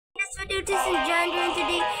video, this is John, and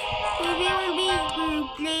today we will be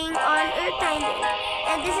playing on Earth Island.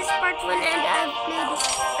 And this is part 1, and I've played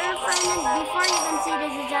Earth Island before. You can see the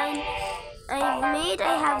design I've made. I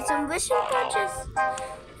have some wishing touches.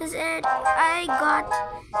 And I got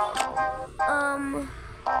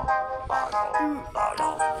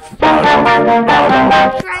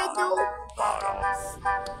try to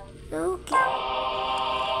okay.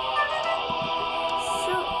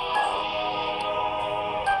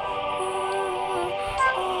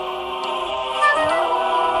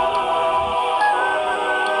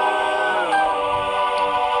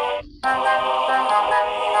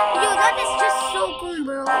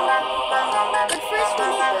 But first we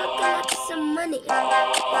need to collect some money.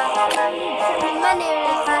 Money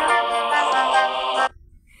right now.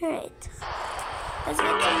 Alright. Let's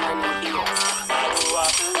get some money here.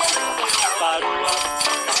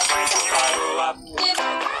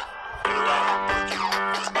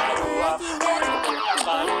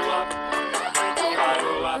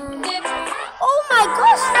 Oh my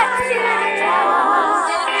gosh, that's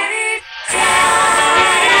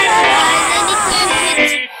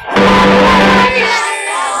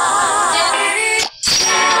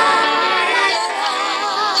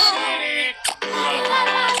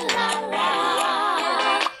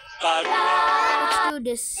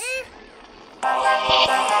this.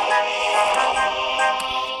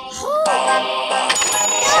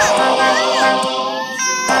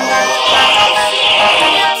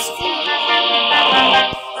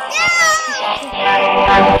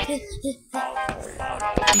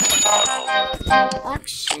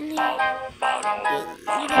 Actually,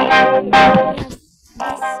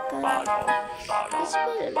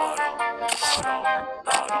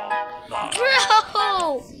 bro!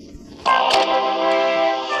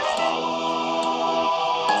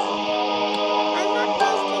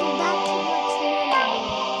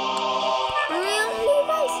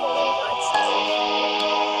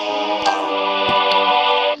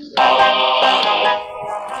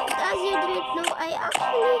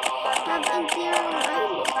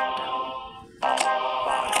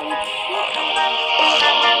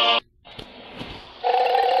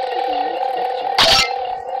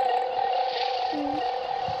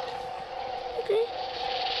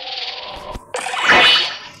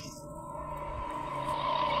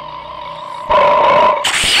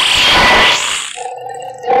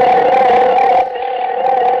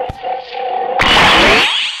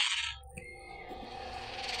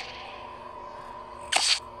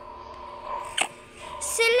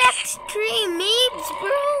 Select 3 maps,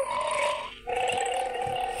 bro.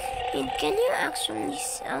 And can you actually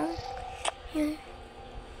sell here?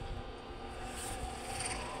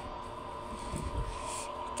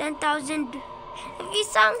 10,000. If we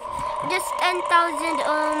sell just 10,000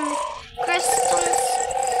 crystals,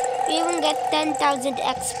 we will get 10,000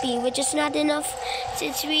 XP, which is not enough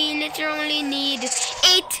since we literally need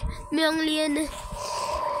 8 million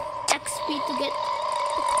XP to get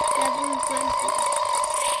level 20.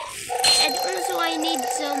 And also I need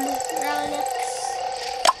some relics.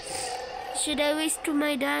 Should I waste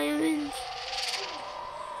my diamonds?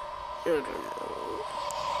 I don't know.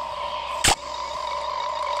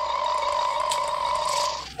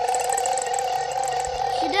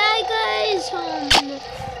 Should I, guys? I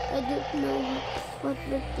don't know. But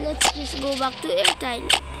let's just go back to Earth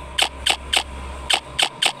Island.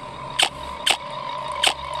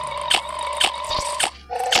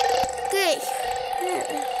 Okay.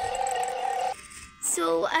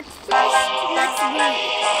 So at first, let's breathe.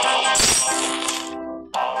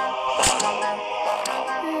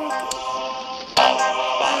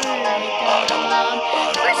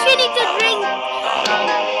 First we need to drink.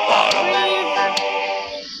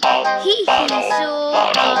 So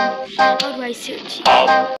how do I search?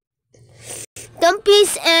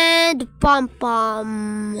 Dumpies and pom-pom.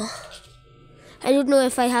 I don't know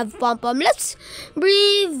if I have pom-pom. Let's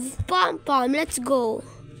breathe pom-pom. Let's go.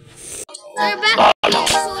 We're back.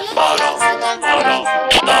 So let's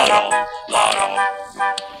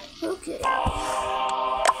okay.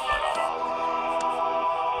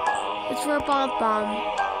 It's for pom-pom.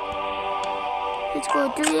 Let's go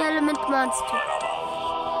 3-element monster.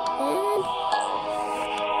 And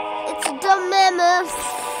it's the mammoth.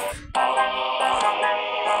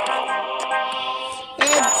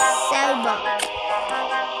 It's Selma.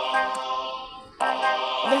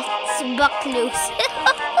 That's Bucklose.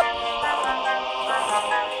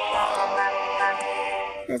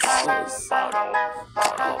 Let's see.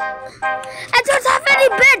 I don't have any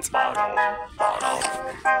beds.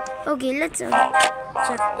 Okay, let's check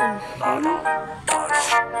in home.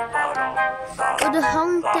 Oh, the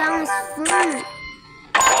Hong Tang is full.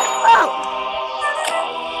 Oh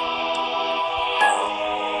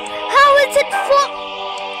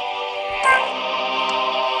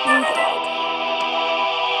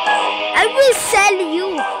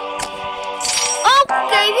value.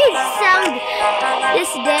 Okay, we found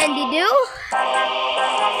this dandy do.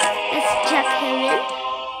 Let's check him in.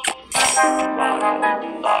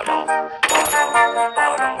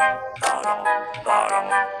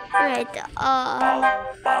 Right,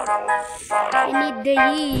 we need the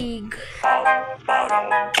Yig.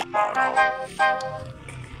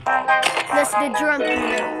 That's the drum.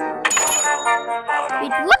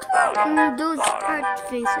 Wait, what were those art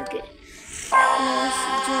things? Okay. That's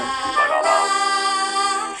the drum.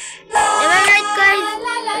 Am I right, guys?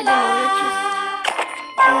 I don't know. Let's just...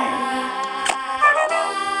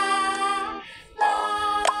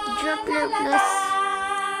 Droplet plus...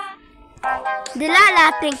 The Lala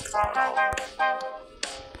thing.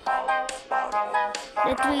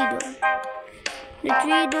 The Tweedle. The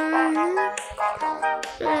Tweedle.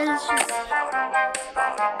 Let's just...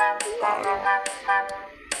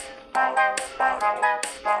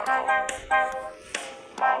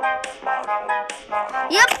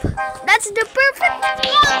 Yep, that's the perfect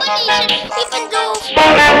combination. Even though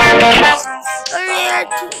earlier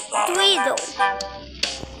Tweedle.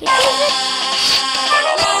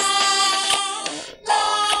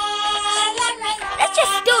 Let's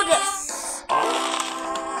just do this.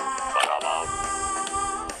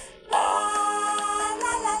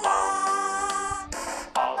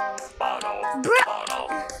 Bro,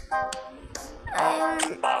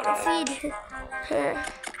 feed her.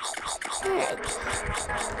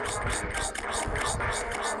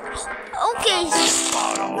 Okay,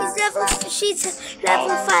 she's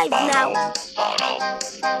level 5 now.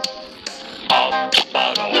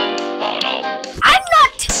 I'm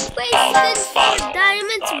not wasting 4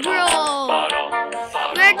 diamonds, bro.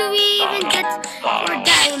 Where do we even get 4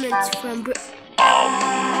 diamonds from, bro?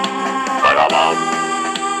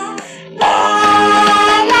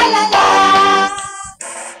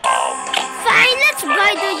 Fine, let's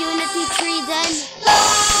buy the Unity tree then.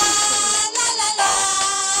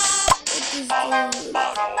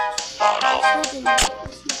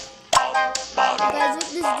 Guys, what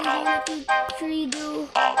does the Unity tree do?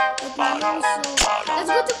 Let me know. So let's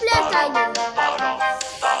go to Plant Island.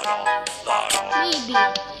 Maybe.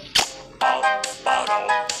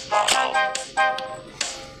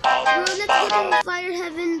 Bro, let's go to Fire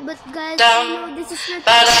Heaven, but guys, I know this is not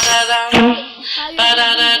Fire Heaven.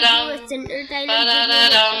 It's an Earth Island.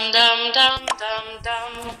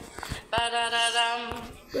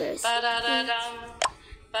 Where's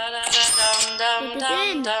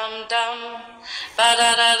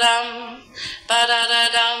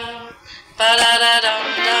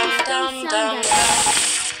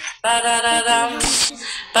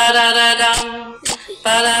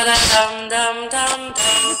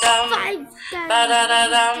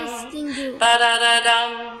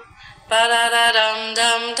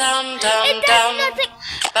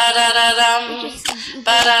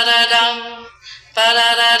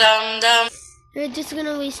We're just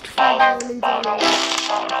gonna waste 4 diamonds on it.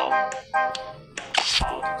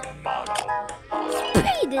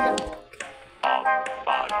 Speed it up.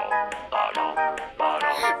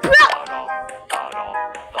 Bro!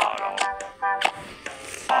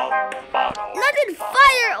 Not in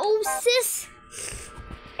fire, oh sis!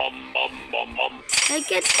 I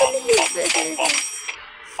can't believe it.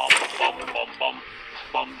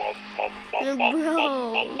 Bro.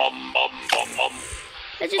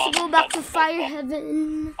 Let's just go back to Fire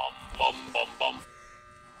Heaven.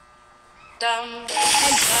 And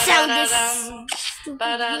sound this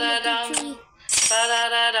stupid Unity tree.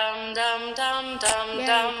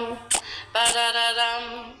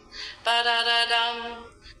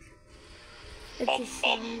 Let's just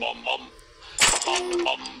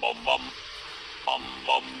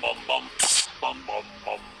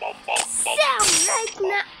sound right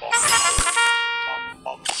now.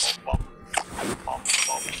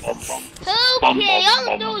 Okay,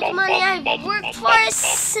 all those money I've worked for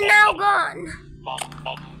is now gone.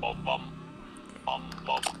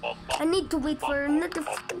 I need to wait for another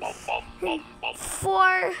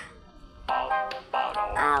 4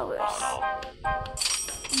 hours.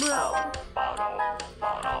 Bro.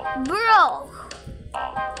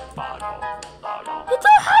 You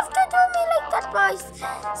don't have to do me like that by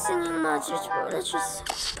singing monsters, bro. Let's just...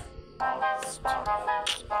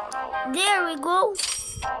 There we go.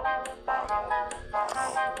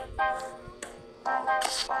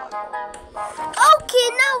 Okay,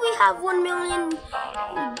 now we have $1 million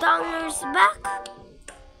back.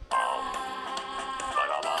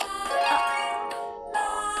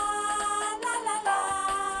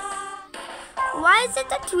 Why is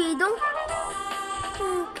it a Tweedle?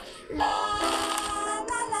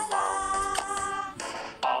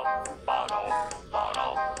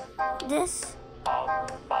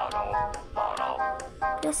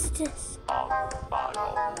 What's this?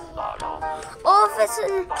 Oh, if it's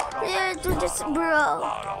in there to this, bro.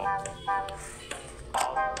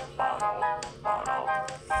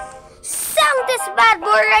 Sound this bad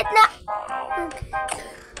boy right now. Okay.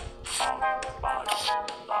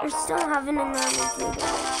 We're still having a normal video.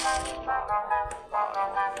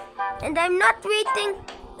 And I'm not waiting.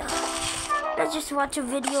 Let's just watch a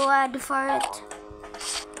video ad for it.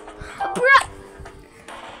 Bruh!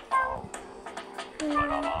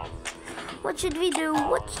 What should we do?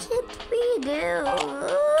 What should we do?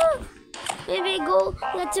 Maybe go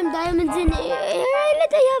get some diamonds in here.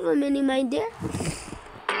 Let I have a mini mine there.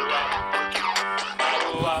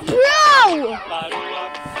 Bro!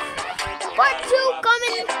 Part 2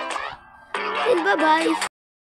 coming. And bye-bye.